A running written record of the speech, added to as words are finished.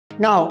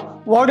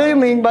Now, what do you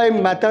mean by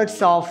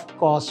methods of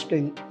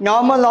costing?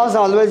 Normal loss,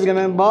 always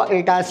remember,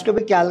 it has to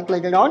be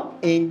calculated on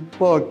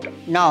input.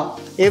 Now,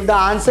 if the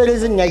answer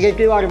is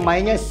negative or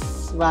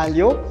minus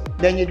value,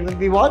 then it will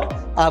be what?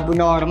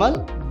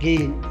 Abnormal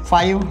gain.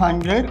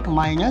 500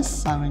 minus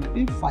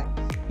 75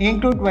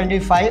 into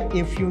 25.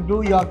 If you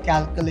do your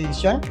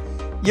calculation,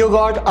 you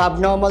got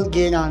abnormal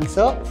gain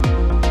answer.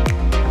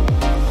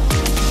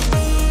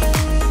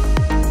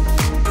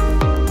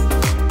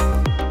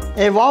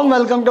 A warm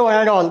welcome to one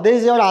and all. This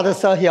is your Adarsh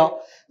sir here,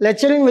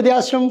 lecturing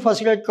Vidhyaashram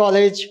First Grade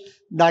College,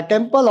 the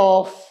Temple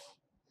of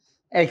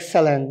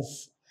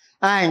Excellence.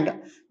 And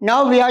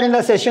now we are in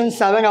the session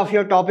 7 of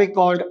your topic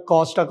called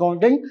Cost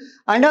Accounting.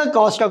 Under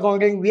Cost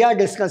Accounting, we are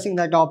discussing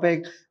the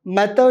topic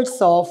Methods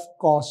of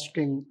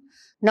Costing.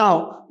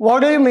 Now,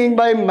 what do you mean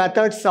by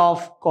methods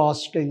of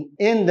costing?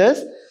 In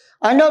this,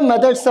 under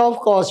methods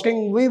of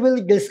costing, we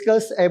will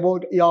discuss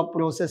about your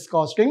process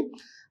costing.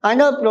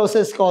 Under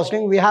process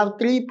costing, we have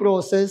 3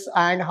 processes,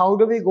 and how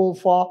do we go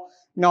for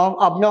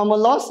abnormal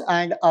loss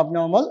and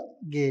abnormal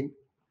gain.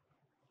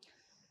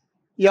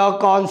 Your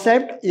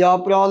concept, your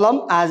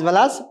problem, as well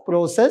as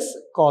process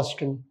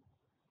costing.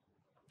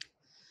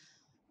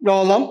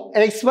 Problem: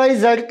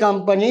 XYZ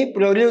company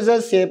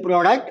produces a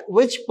product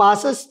which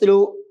passes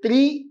through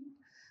 3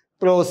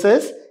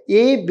 processes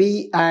A,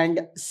 B,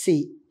 and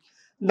C.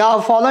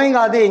 The following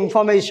are the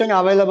information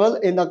available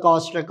in the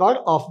cost record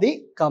of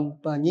the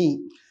company.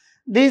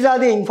 These are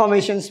the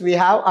informations we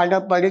have.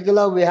 Under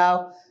particular, we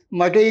have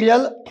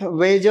material,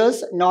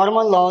 wages,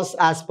 normal loss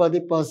as per the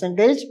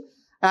percentage,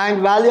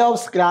 and value of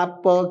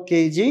scrap per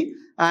kg,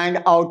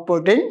 and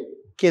output in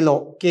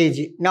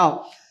kg.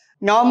 Now,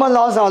 normal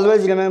loss,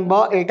 always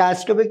remember, it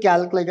has to be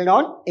calculated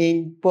on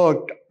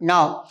input.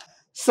 Now,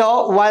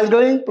 so while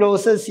doing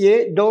process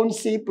A, don't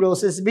see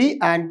process B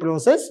and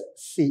process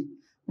C.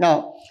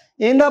 Now,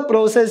 in the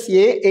process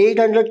A,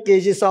 800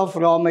 kgs of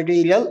raw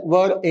material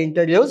were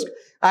introduced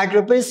at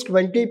rupees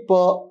 20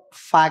 per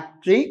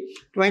factory,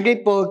 20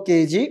 per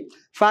kg.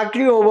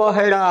 Factory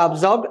overhead are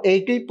absorbed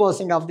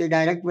 80% of the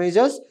direct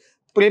wages.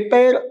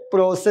 Prepare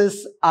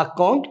process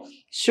account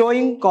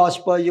showing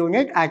cost per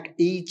unit at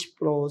each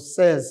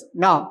process.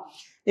 Now,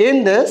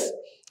 in this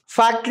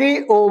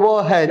factory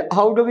overhead,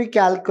 how do we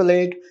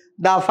calculate?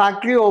 The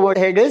factory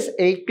overhead is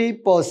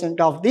 80%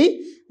 of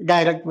the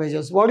direct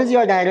wages. What is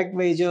your direct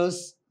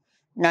wages?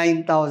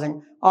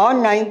 9,000.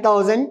 On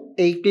 9,000,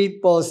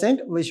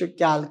 80% we should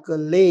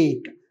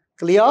calculate.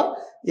 Clear?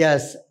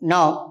 Yes.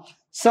 Now,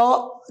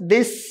 so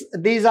these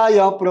are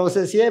your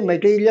process here.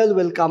 Material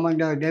will come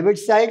under debit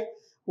side,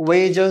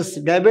 wages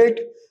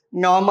debit,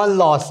 normal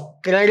loss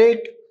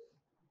credit,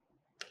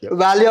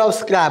 value of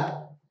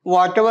scrap.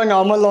 Whatever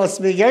normal loss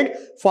we get,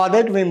 for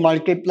that we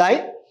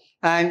multiply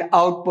and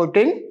output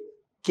in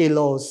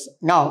kilos.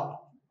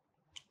 Now,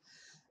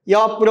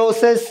 your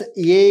process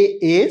A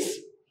is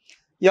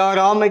your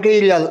raw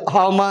material.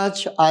 How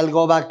much? I'll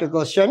go back to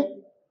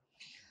question.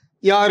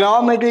 Your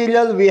raw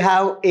material, we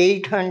have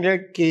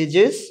 800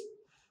 kgs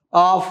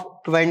of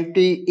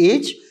 20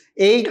 each.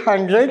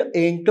 800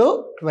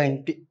 into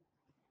 20.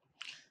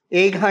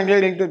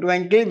 800 into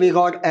 20, we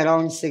got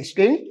around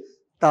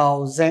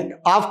 16,000.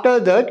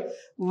 After that,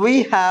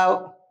 we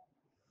have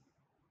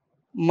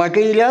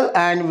material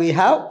and we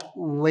have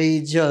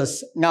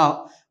wages.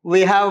 Now, we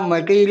have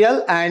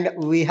material and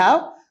we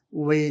have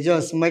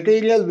wages.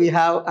 Material we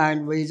have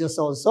and wages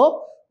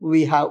also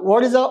we have.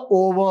 What is the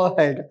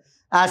overhead?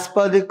 As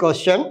per the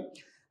question,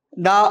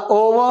 the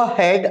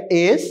overhead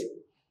is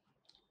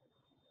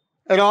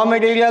raw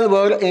material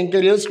were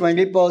introduced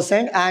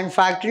 20% and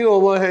factory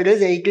overhead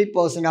is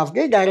 80% of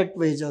the direct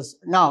wages.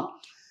 Now,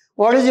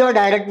 what is your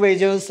direct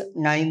wages?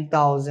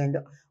 9,000.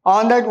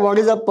 On that, what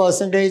is the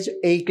percentage?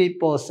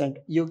 80%.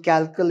 You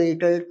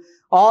calculated,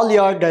 all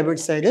your debit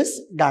side is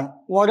done.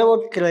 What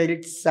about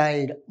credit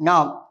side?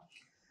 Now,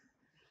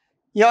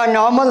 your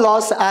normal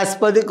loss as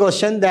per the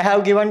question, they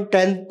have given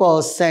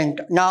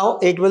 10%. Now,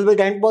 it will be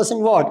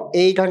 10% what?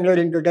 800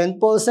 into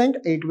 10%,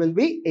 it will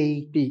be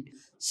 80.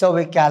 So,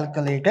 we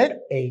calculated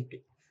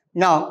 80.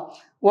 Now,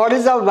 what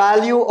is the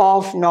value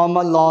of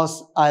normal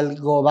loss? I'll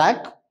go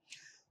back.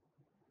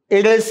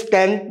 It is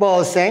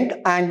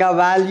 10% and the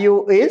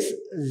value is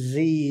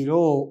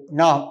 0.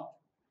 Now,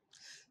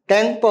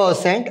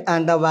 10%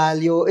 and the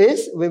value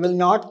is, we will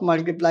not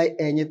multiply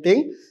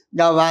anything.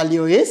 The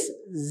value is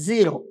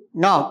 0.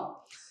 Now,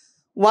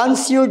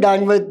 once you're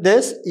done with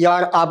this,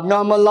 your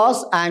abnormal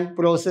loss and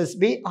process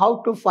B,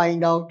 how to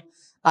find out?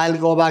 I'll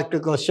go back to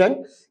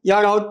question.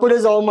 Your output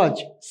is how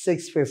much?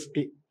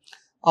 650.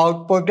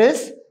 Output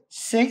is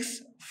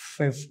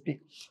 650.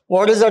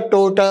 What is the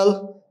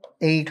total?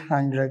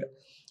 800.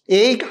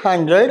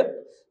 800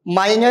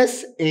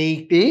 minus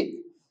 80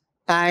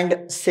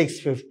 and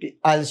 650.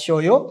 I'll show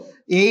you.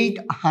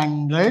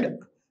 800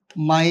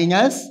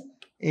 minus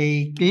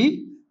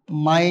 80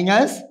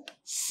 minus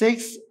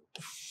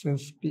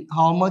 650.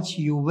 How much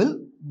you will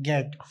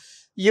get?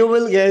 You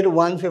will get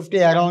 150,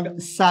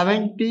 around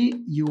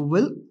 70 you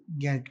will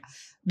get.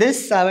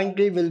 This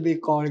 70 will be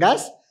called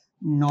as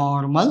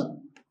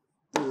normal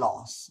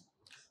loss.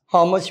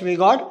 How much we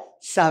got?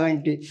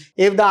 70.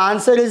 If the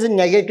answer is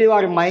negative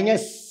or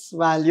minus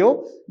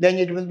value, then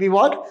it will be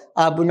what?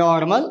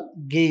 Abnormal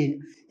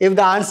gain. If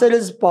the answer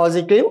is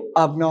positive,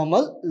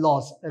 abnormal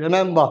loss.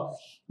 Remember,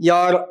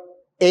 your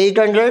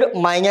 800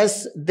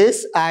 minus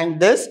this and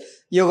this,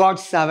 you got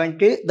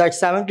 70. That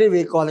 70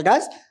 we call it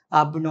as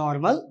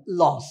abnormal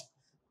loss.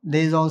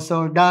 This is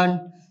also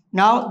done.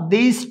 Now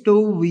these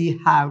two we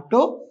have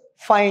to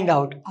find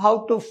out.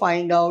 How to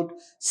find out?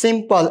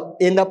 Simple.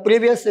 In the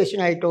previous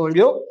session I told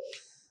you,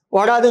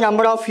 what are the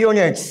number of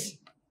units?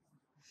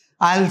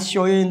 I'll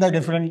show you in the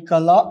different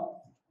color.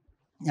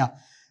 Yeah.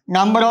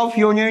 Number of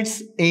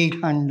units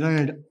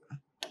 800.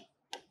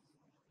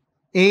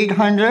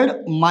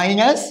 800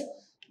 minus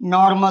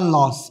normal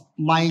loss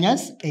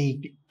minus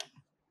 80.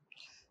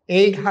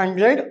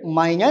 800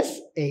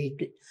 minus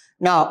 80.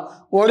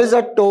 Now, what is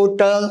the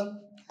total?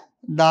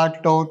 The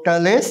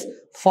total is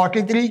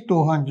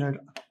 43,200.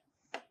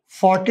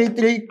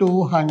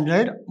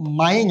 43,200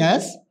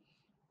 minus,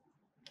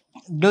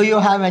 do you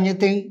have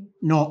anything?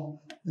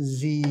 No,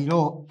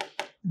 0.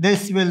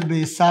 This will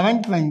be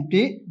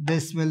 720.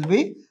 This will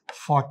be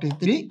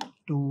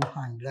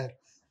 43,200.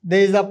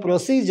 There is a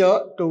procedure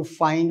to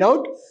find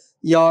out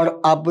your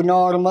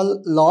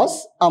abnormal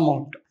loss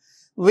amount.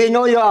 We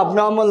know your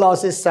abnormal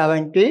loss is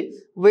 70.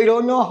 We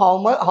don't know how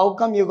much. How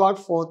come you got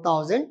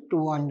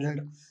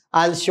 4,200?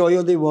 I'll show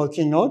you the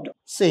working note.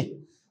 See,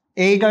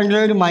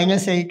 800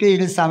 minus 80,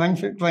 it is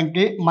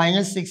 720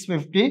 minus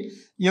 650.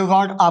 You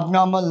got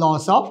abnormal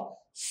loss of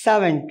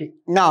 70.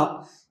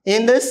 Now,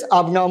 in this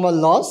abnormal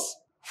loss,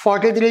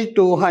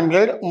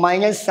 43,200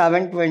 minus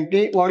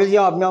 720, what is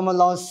your abnormal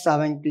loss?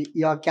 70.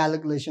 Your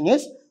calculation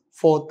is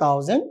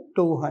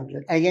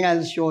 4,200. Again,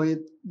 I'll show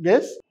you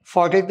this.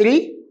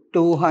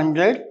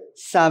 43,200,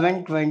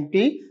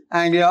 720,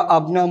 and your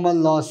abnormal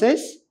loss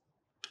is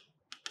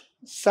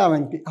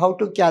 70. How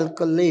to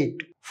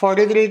calculate?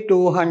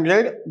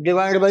 43,200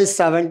 divided by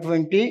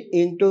 720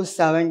 into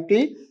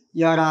 70.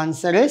 Your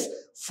answer is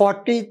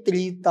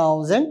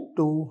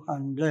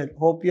 43,200.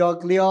 Hope you are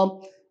clear.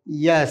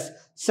 Yes.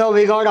 So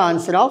we got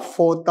answer of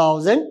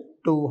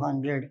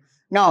 4,200.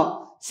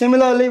 Now,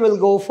 similarly, we'll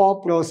go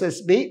for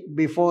process B.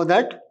 Before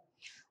that,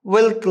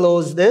 we'll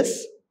close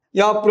this.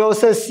 Your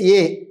process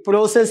A.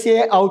 Process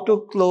A, how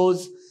to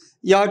close?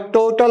 Your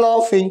total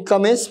of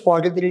income is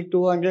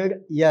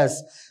 43,200.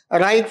 Yes.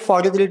 Write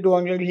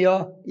 43,200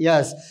 here.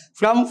 Yes.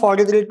 From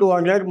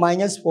 43,200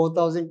 minus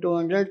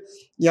 4,200,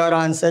 your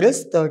answer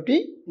is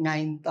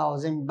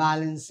 39,000.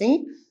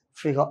 Balancing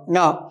figure.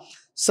 Now,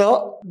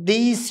 so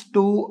these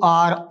two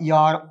are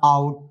your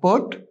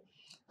output,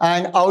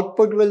 and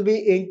output will be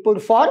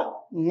input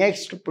for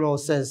next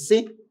process.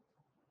 See,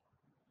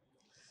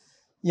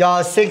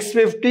 your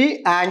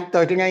 650 and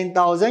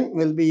 39,000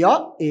 will be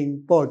your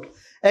input.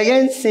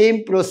 Again,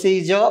 same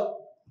procedure.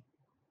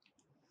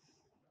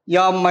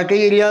 Your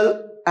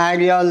material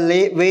and your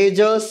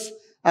wages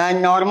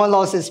and normal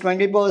loss is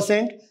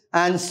 20%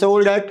 and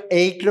sold at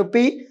 8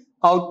 rupee.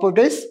 Output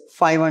is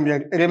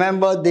 500.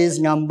 Remember these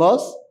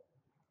numbers.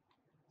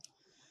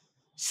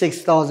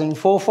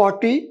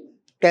 6,440,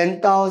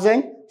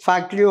 10,000,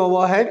 factory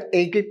overhead,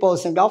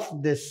 80%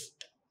 of this.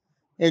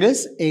 It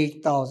is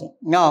 8,000.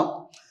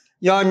 Now,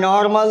 your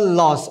normal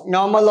loss.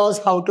 Normal loss,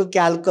 how to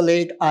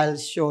calculate, I'll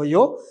show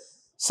you.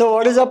 So,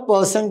 what is a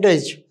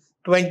percentage?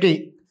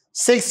 20.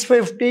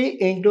 650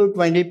 into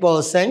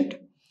 20%,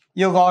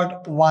 you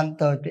got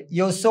 130.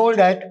 You sold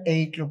at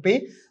 8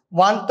 rupee.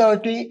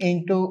 130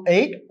 into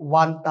 8,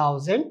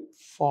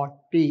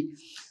 1,040.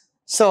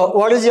 So,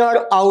 what is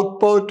your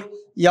output?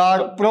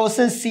 Your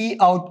process C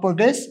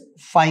output is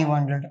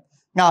 500.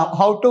 Now,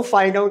 how to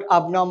find out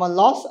abnormal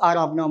loss or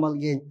abnormal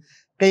gain?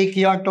 Take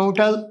your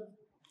total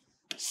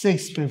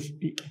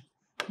 650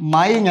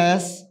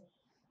 minus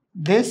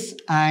this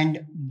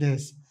and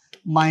this,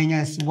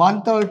 minus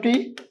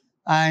 130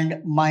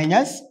 and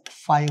minus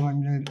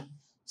 500.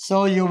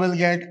 So, you will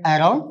get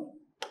around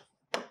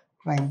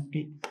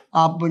 20.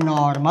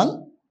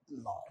 Abnormal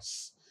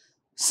loss.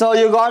 So,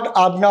 you got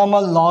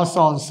abnormal loss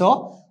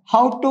also.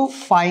 How to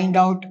find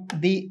out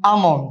the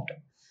amount?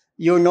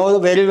 You know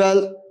very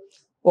well.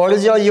 What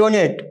is your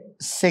unit?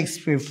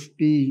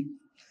 650.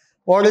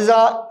 What is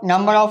the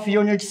number of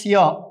units here?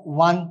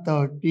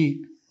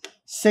 130.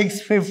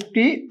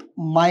 650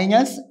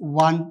 minus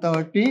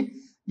 130,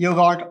 you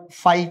got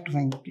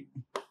 520.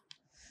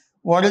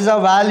 What is the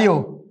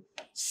value?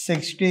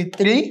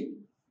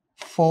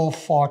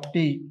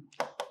 63,440.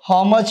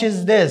 How much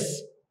is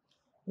this?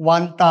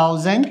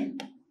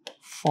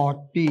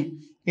 1,040.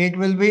 It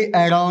will be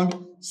around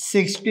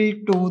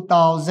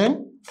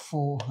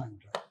 62,400.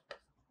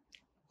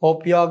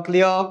 Hope you are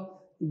clear.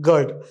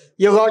 Good.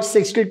 You got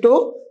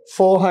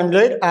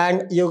 62,400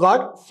 and you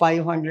got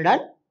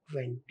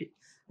 520.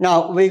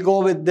 Now we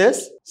go with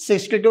this.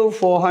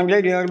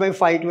 62,400 divided by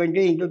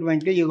 520 into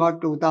 20, you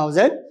got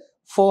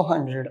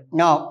 2,400.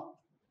 Now,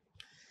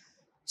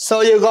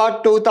 so you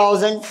got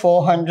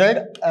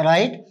 2,400,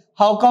 right?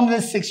 How come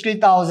this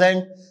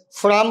 60,000?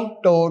 From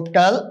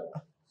total,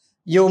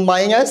 you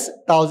minus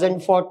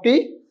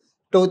 1,040,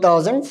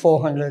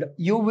 2,400.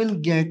 You will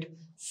get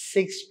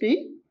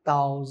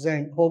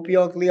 60,000. Hope you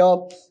are clear.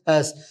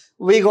 Yes,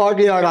 we got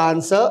your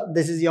answer.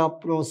 This is your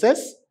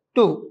process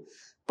 2.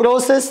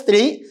 Process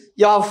 3,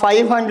 your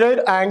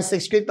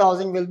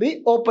 560,000 will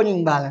be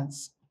opening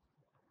balance.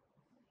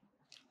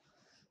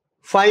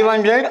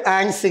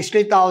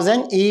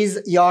 560,000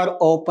 is your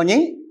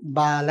opening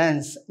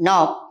balance.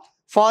 Now,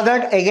 for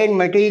that, again,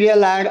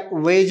 material add,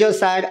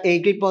 wages add,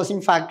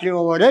 80% factory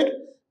overhead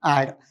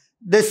add.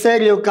 This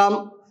side you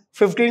come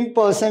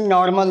 15%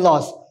 normal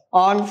loss.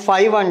 On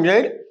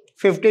 500,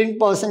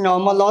 15%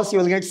 normal loss, you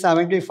will get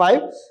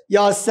 75.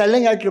 You are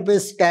selling at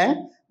rupees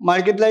 10.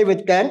 Multiply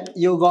with 10,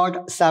 you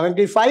got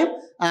 75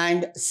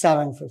 and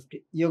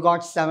 750. You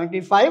got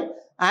 75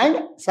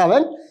 and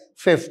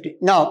 750.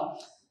 Now,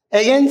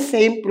 again,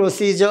 same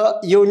procedure.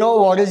 You know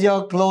what is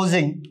your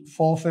closing?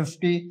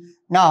 450.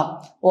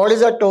 Now, what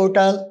is the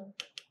total?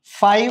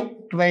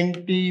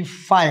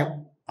 525.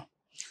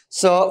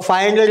 So,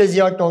 500 is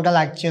your total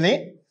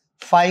actually.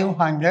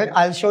 500.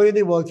 I'll show you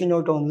the working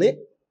note only.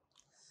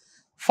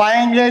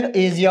 500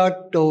 is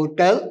your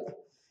total.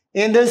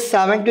 In this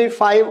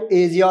 75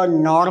 is your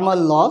normal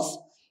loss.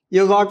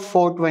 You got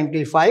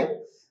 425.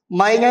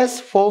 Minus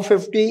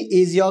 450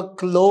 is your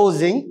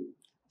closing.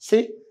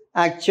 See,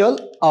 actual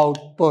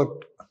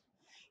output.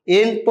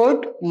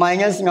 Input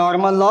minus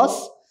normal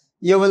loss.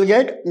 You will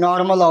get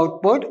normal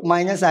output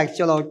minus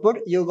actual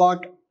output. You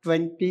got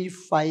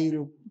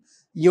 25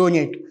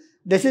 unit.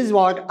 This is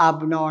what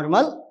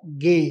abnormal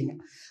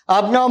gain.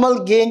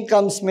 Abnormal gain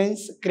comes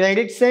means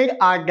credit side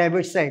or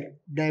debit side?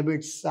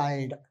 Debit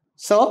side.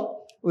 So,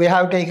 we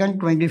have taken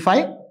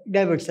 25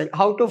 debit side.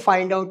 How to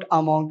find out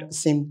amount?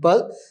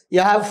 Simple.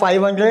 You have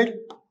 500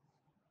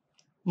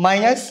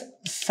 minus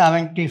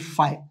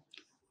 75.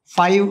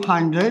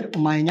 500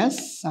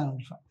 minus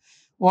 75.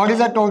 What is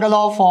the total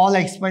of all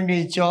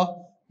expenditure?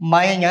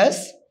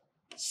 Minus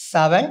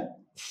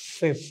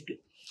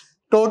 750.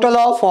 Total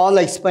of all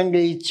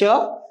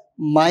expenditure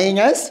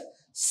minus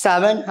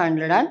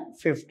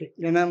 750.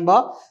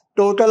 Remember,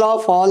 total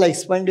of all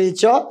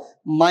expenditure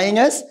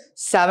minus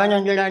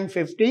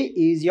 750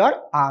 is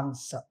your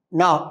answer.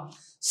 Now,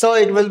 so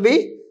it will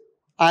be,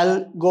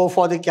 I'll go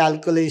for the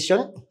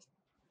calculation.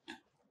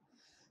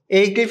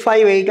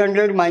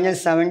 85,800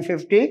 minus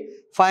 750,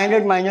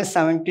 500 minus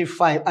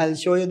 75. I'll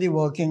show you the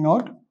working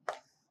note.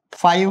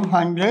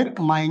 500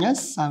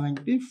 minus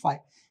 75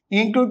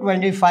 into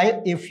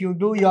 25. If you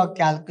do your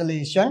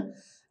calculation,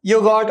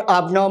 you got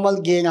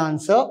abnormal gain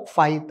answer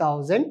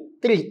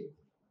 5,003.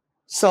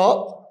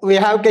 So, we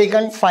have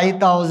taken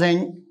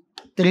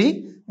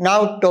 5,003.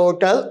 Now,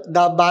 total,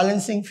 the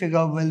balancing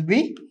figure will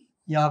be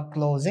your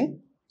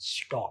closing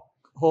stock.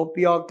 Hope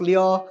you are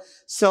clear.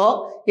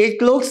 So,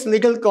 it looks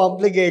little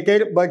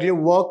complicated, but you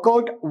work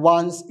out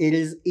once, it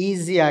is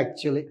easy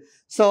actually.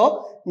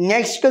 So,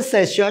 next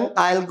session,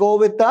 I'll go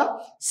with a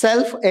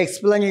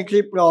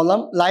self-explanatory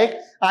problem. Like,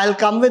 I'll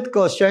come with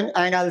question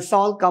and I'll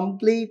solve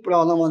complete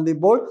problem on the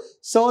board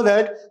so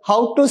that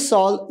how to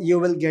solve you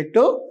will get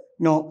to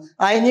know.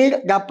 I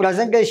need the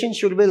presentation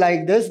should be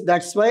like this.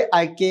 That's why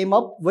I came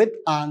up with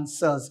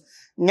answers.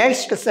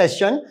 Next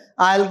session,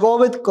 I'll go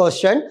with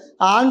question,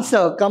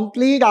 answer,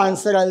 complete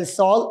answer I'll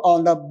solve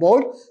on the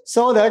board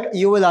so that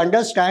you will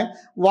understand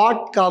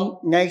what come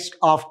next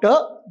after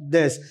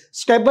this.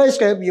 Step by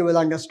step, you will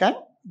understand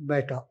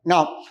better.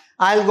 Now,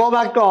 I'll go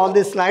back to all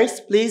these slides.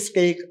 Please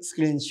take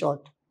screenshot.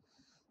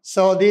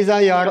 So, these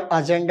are your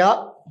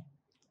agenda,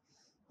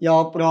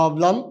 your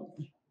problem,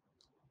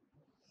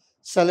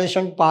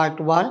 solution part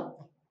 1,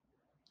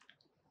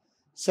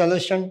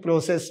 solution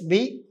process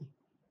B,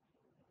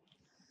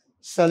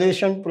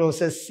 solution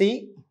process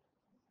C.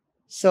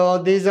 So,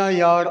 these are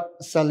your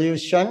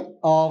solution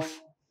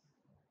of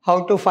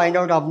how to find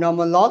out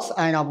abnormal loss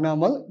and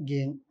abnormal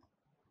gain.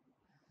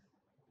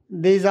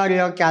 These are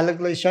your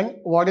calculation.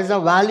 What is the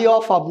value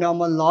of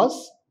abnormal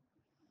loss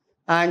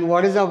and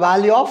what is the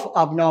value of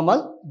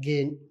abnormal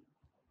gain?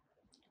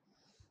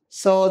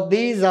 So,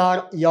 these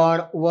are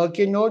your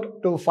working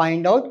note to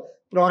find out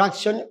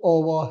production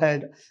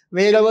overhead.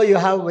 Wherever you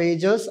have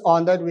wages,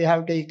 on that we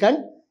have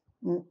taken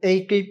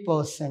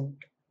 80%.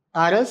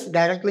 RS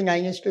directly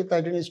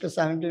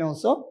 9:13:17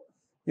 also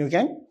you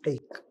can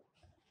take.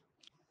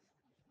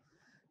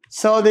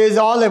 So this is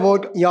all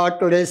about your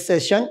today's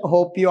session.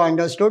 Hope you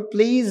understood.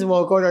 Please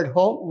work out at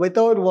home.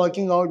 Without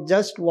working out,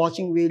 just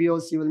watching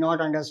videos, you will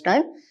not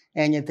understand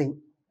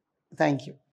anything. Thank you.